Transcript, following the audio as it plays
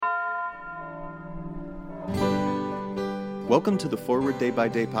Welcome to the Forward Day by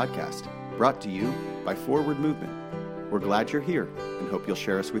Day podcast, brought to you by Forward Movement. We're glad you're here and hope you'll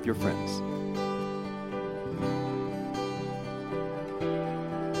share us with your friends.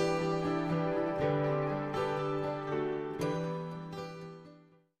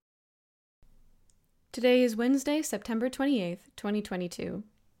 Today is Wednesday, September 28th, 2022.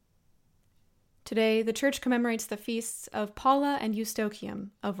 Today, the Church commemorates the feasts of Paula and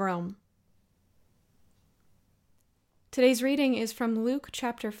Eustochium of Rome. Today's reading is from Luke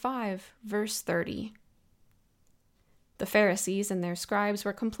chapter 5, verse 30. The Pharisees and their scribes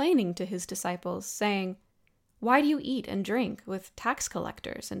were complaining to his disciples, saying, "Why do you eat and drink with tax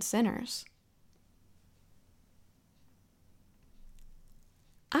collectors and sinners?"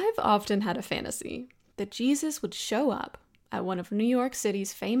 I've often had a fantasy that Jesus would show up at one of New York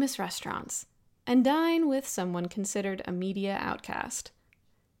City's famous restaurants and dine with someone considered a media outcast.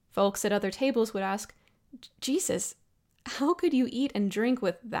 Folks at other tables would ask, "Jesus, how could you eat and drink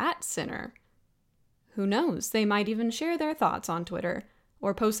with that sinner?" Who knows, they might even share their thoughts on Twitter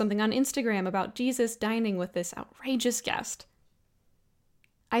or post something on Instagram about Jesus dining with this outrageous guest.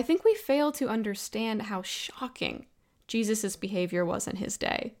 I think we fail to understand how shocking Jesus' behavior was in his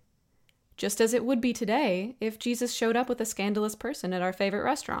day. Just as it would be today if Jesus showed up with a scandalous person at our favorite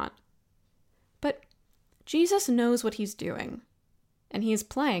restaurant. But Jesus knows what he's doing, and he is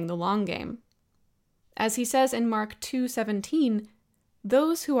playing the long game. As he says in Mark 2:17,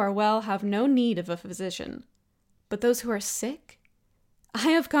 "Those who are well have no need of a physician, but those who are sick, I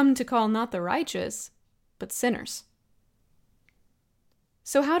have come to call not the righteous, but sinners."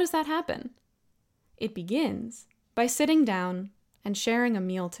 So how does that happen? It begins by sitting down and sharing a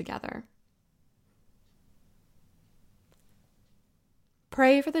meal together.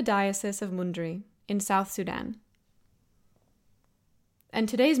 Pray for the Diocese of Mundri in South Sudan. And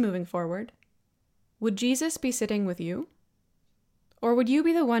today's moving forward. Would Jesus be sitting with you? Or would you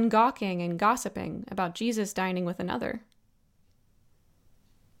be the one gawking and gossiping about Jesus dining with another?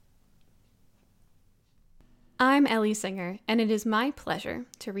 I'm Ellie Singer, and it is my pleasure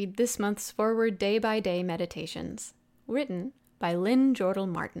to read this month's Forward Day by Day Meditations, written by Lynn Jordal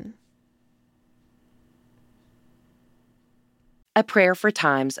Martin. A prayer for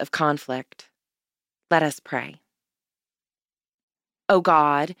times of conflict. Let us pray. O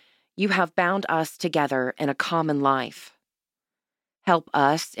God, you have bound us together in a common life. Help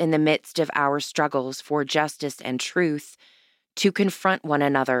us in the midst of our struggles for justice and truth to confront one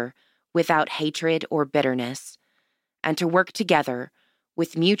another without hatred or bitterness, and to work together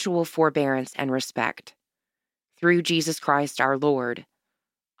with mutual forbearance and respect. Through Jesus Christ our Lord.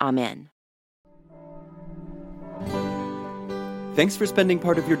 Amen. Thanks for spending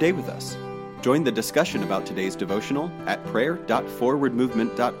part of your day with us. Join the discussion about today's devotional at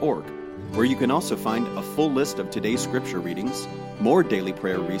prayer.forwardmovement.org, where you can also find a full list of today's scripture readings, more daily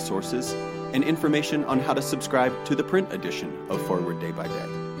prayer resources, and information on how to subscribe to the print edition of Forward Day by Day.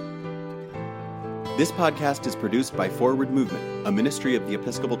 This podcast is produced by Forward Movement, a ministry of the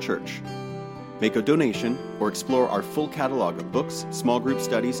Episcopal Church. Make a donation or explore our full catalog of books, small group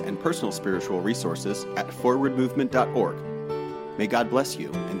studies, and personal spiritual resources at forwardmovement.org. May God bless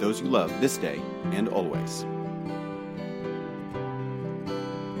you and those you love this day and always.